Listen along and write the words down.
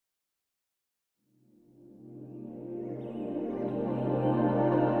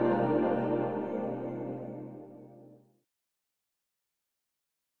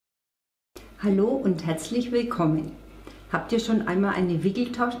Hallo und herzlich willkommen. Habt ihr schon einmal eine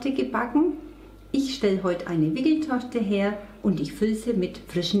Wickeltorte gebacken? Ich stelle heute eine Wickeltorte her und ich fülle sie mit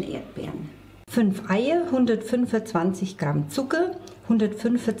frischen Erdbeeren. 5 Eier, 125 Gramm Zucker,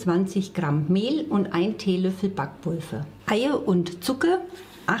 125 Gramm Mehl und 1 Teelöffel Backpulver. Eier und Zucker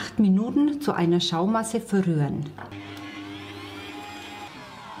 8 Minuten zu einer Schaumasse verrühren.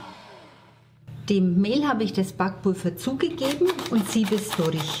 Dem Mehl habe ich das Backpulver zugegeben und siebe es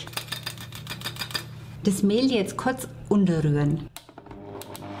durch. Das Mehl jetzt kurz unterrühren.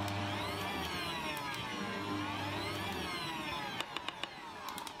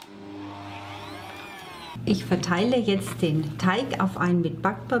 Ich verteile jetzt den Teig auf ein mit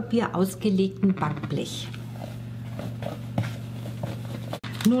Backpapier ausgelegten Backblech.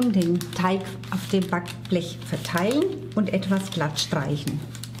 Nun den Teig auf dem Backblech verteilen und etwas glatt streichen.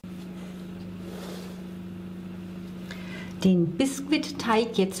 Den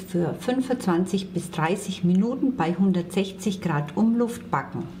Biskuitteig jetzt für 25 bis 30 Minuten bei 160 Grad Umluft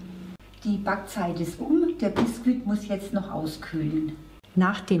backen. Die Backzeit ist um, der Biskuit muss jetzt noch auskühlen.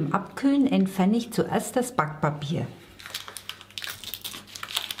 Nach dem Abkühlen entferne ich zuerst das Backpapier.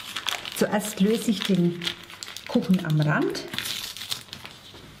 Zuerst löse ich den Kuchen am Rand.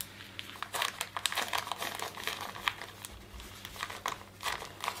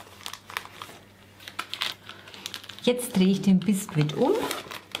 Jetzt drehe ich den Biskuit um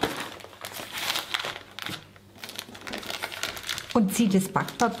und ziehe das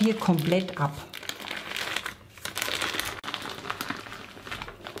Backpapier komplett ab.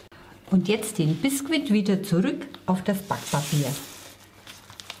 Und jetzt den Biskuit wieder zurück auf das Backpapier.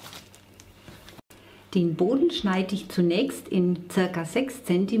 Den Boden schneide ich zunächst in ca. 6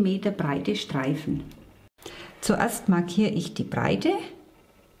 cm breite Streifen. Zuerst markiere ich die Breite.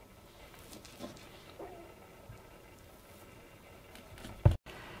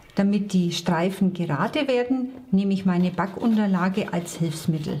 Damit die Streifen gerade werden, nehme ich meine Backunterlage als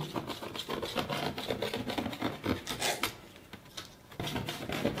Hilfsmittel.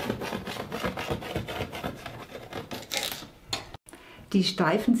 Die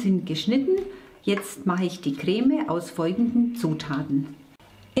Streifen sind geschnitten, jetzt mache ich die Creme aus folgenden Zutaten.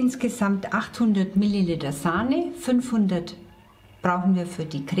 Insgesamt 800 ml Sahne, 500 brauchen wir für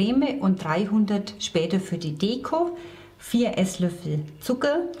die Creme und 300 später für die Deko, 4 Esslöffel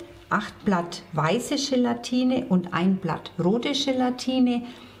Zucker, 8 Blatt weiße Gelatine und 1 Blatt rote Gelatine,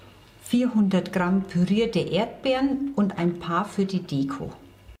 400 Gramm pürierte Erdbeeren und ein paar für die Deko.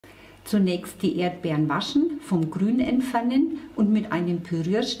 Zunächst die Erdbeeren waschen, vom Grün entfernen und mit einem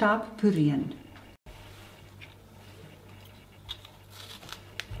Pürierstab pürieren.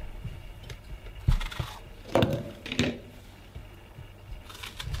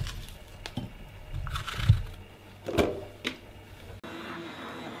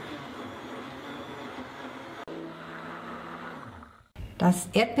 Das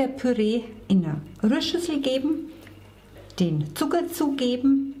Erdbeerpüree in eine Rührschüssel geben, den Zucker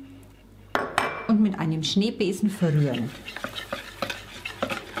zugeben und mit einem Schneebesen verrühren.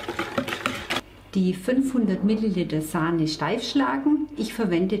 Die 500 ml Sahne steif schlagen, ich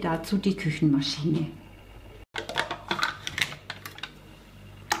verwende dazu die Küchenmaschine.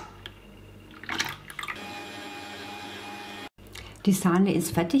 Die Sahne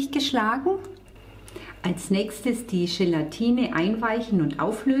ist fertig geschlagen. Als nächstes die Gelatine einweichen und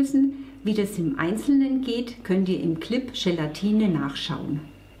auflösen. Wie das im Einzelnen geht, könnt ihr im Clip Gelatine nachschauen.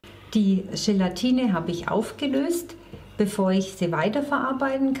 Die Gelatine habe ich aufgelöst. Bevor ich sie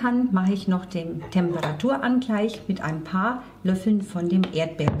weiterverarbeiten kann, mache ich noch den Temperaturangleich mit ein paar Löffeln von dem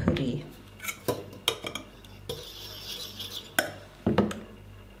Erdbeerpüree.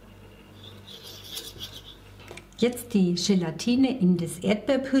 Jetzt die Gelatine in das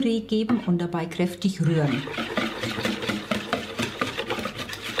Erdbeerpüree geben und dabei kräftig rühren.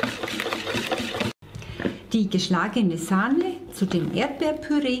 Die geschlagene Sahne zu dem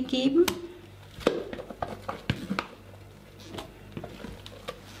Erdbeerpüree geben.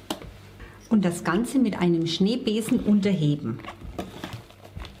 Und das Ganze mit einem Schneebesen unterheben.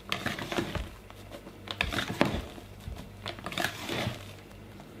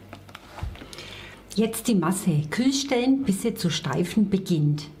 Jetzt die Masse kühl stellen, bis sie zu steifen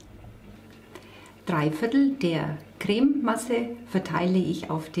beginnt. 3/4 der Crememasse verteile ich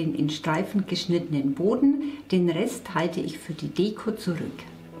auf den in Streifen geschnittenen Boden, den Rest halte ich für die Deko zurück.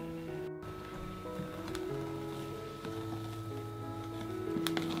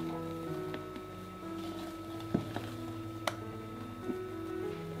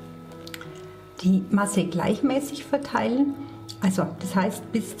 Die Masse gleichmäßig verteilen, also das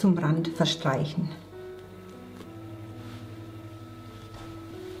heißt bis zum Rand verstreichen.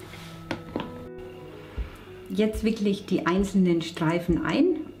 Jetzt wickle ich die einzelnen Streifen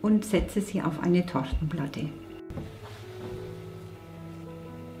ein und setze sie auf eine Tortenplatte.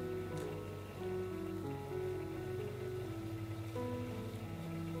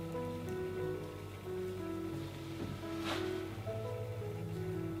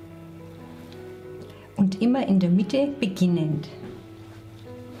 Und immer in der Mitte beginnend.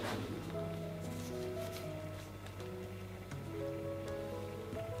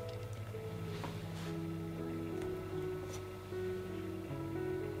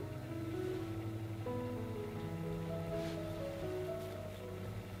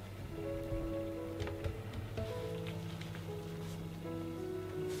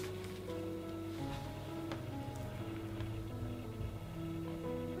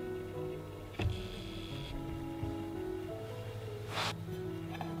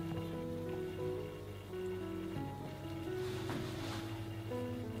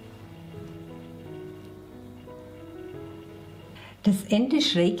 Das Ende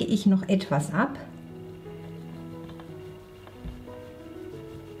schräge ich noch etwas ab.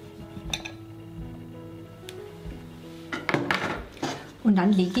 Und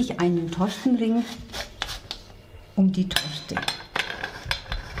dann lege ich einen Tortenring um die Torte.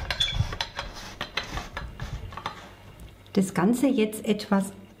 Das Ganze jetzt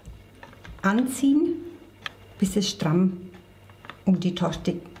etwas anziehen, bis es stramm um die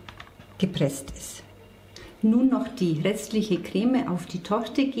Torte gepresst ist. Nun noch die restliche Creme auf die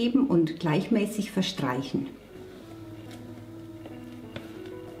Torte geben und gleichmäßig verstreichen.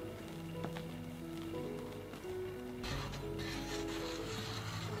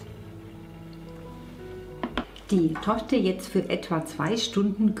 Die Torte jetzt für etwa 2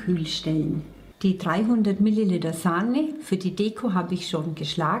 Stunden kühl stellen. Die 300 Milliliter Sahne für die Deko habe ich schon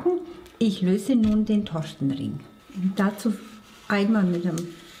geschlagen. Ich löse nun den Tortenring. Dazu einmal mit dem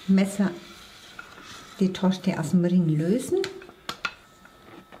Messer die Torte aus dem Ring lösen.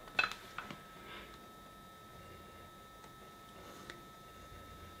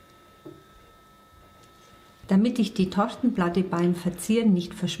 Damit ich die Tortenplatte beim Verzieren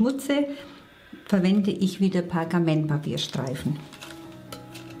nicht verschmutze, verwende ich wieder Pergamentpapierstreifen.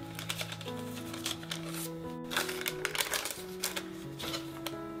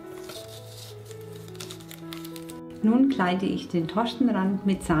 Nun kleide ich den Tortenrand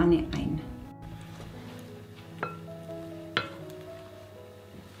mit Sahne ein.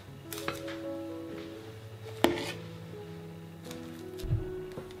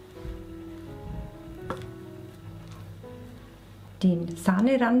 Den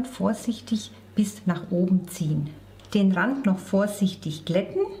Sahnerand vorsichtig bis nach oben ziehen. Den Rand noch vorsichtig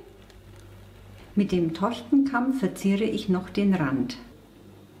glätten. Mit dem Tortenkamm verziere ich noch den Rand.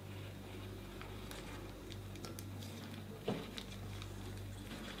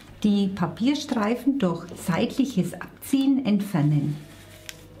 Die Papierstreifen durch seitliches Abziehen entfernen.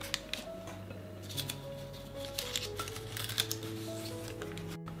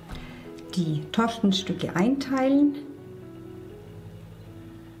 Die Tortenstücke einteilen.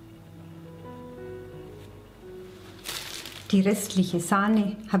 Die restliche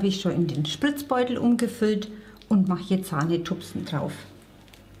Sahne habe ich schon in den Spritzbeutel umgefüllt und mache jetzt Sahnetupsen drauf.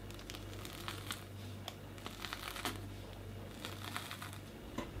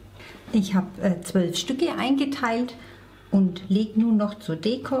 Ich habe 12 Stücke eingeteilt und lege nun noch zur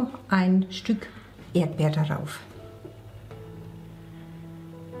Deko ein Stück Erdbeer darauf.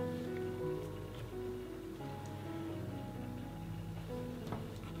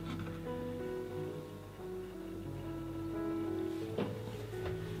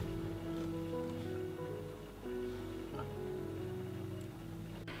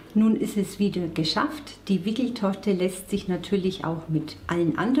 Nun ist es wieder geschafft. Die Wickeltorte lässt sich natürlich auch mit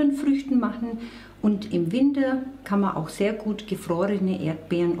allen anderen Früchten machen und im Winter kann man auch sehr gut gefrorene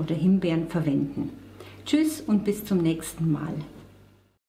Erdbeeren oder Himbeeren verwenden. Tschüss und bis zum nächsten Mal.